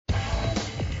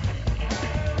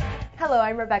Hello,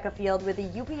 I'm Rebecca Field with the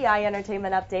UPI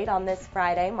Entertainment Update on this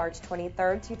Friday, March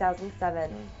 23,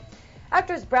 2007.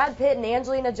 Actors Brad Pitt and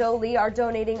Angelina Jolie are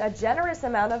donating a generous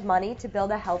amount of money to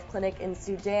build a health clinic in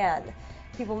Sudan.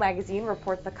 People magazine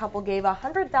reports the couple gave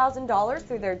 $100,000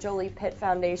 through their Jolie Pitt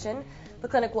Foundation. The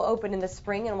clinic will open in the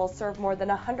spring and will serve more than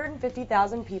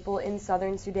 150,000 people in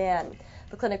southern Sudan.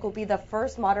 The clinic will be the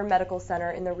first modern medical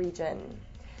center in the region.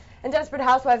 And Desperate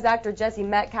Housewives actor Jesse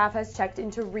Metcalfe has checked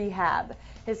into rehab.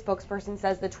 His spokesperson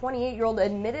says the 28-year-old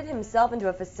admitted himself into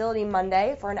a facility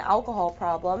Monday for an alcohol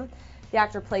problem. The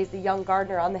actor plays the young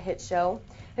gardener on the hit show.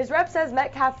 His rep says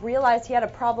Metcalfe realized he had a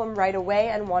problem right away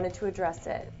and wanted to address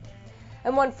it.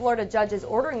 And one Florida judge is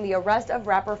ordering the arrest of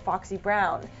rapper Foxy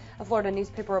Brown. A Florida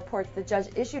newspaper reports the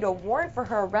judge issued a warrant for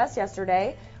her arrest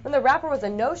yesterday when the rapper was a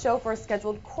no-show for a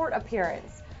scheduled court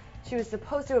appearance. She was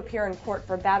supposed to appear in court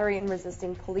for battery and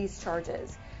resisting police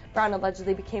charges. Brown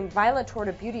allegedly became violent toward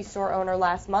a beauty store owner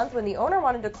last month when the owner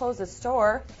wanted to close the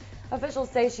store. Officials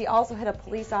say she also hit a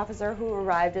police officer who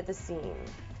arrived at the scene.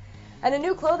 And a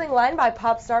new clothing line by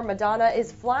pop star Madonna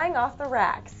is flying off the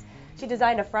racks. She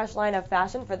designed a fresh line of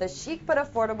fashion for the chic but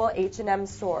affordable H&M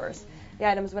stores. The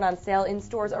items went on sale in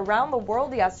stores around the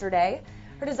world yesterday.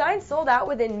 Her design sold out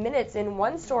within minutes in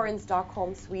one store in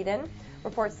Stockholm, Sweden.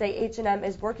 Reports say H&M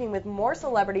is working with more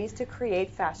celebrities to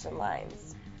create fashion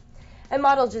lines. And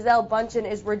model Gisele Bündchen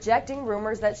is rejecting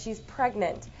rumors that she's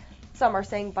pregnant. Some are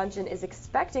saying Bündchen is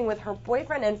expecting with her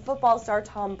boyfriend and football star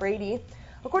Tom Brady.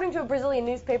 According to a Brazilian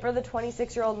newspaper, the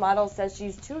 26-year-old model says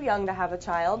she's too young to have a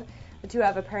child. The two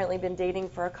have apparently been dating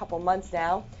for a couple months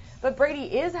now. But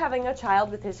Brady is having a child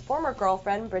with his former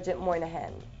girlfriend, Bridget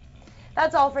Moynihan.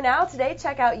 That's all for now. Today,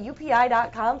 check out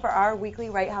upi.com for our weekly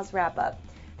Right House wrap-up.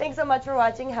 Thanks so much for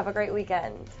watching. Have a great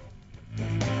weekend.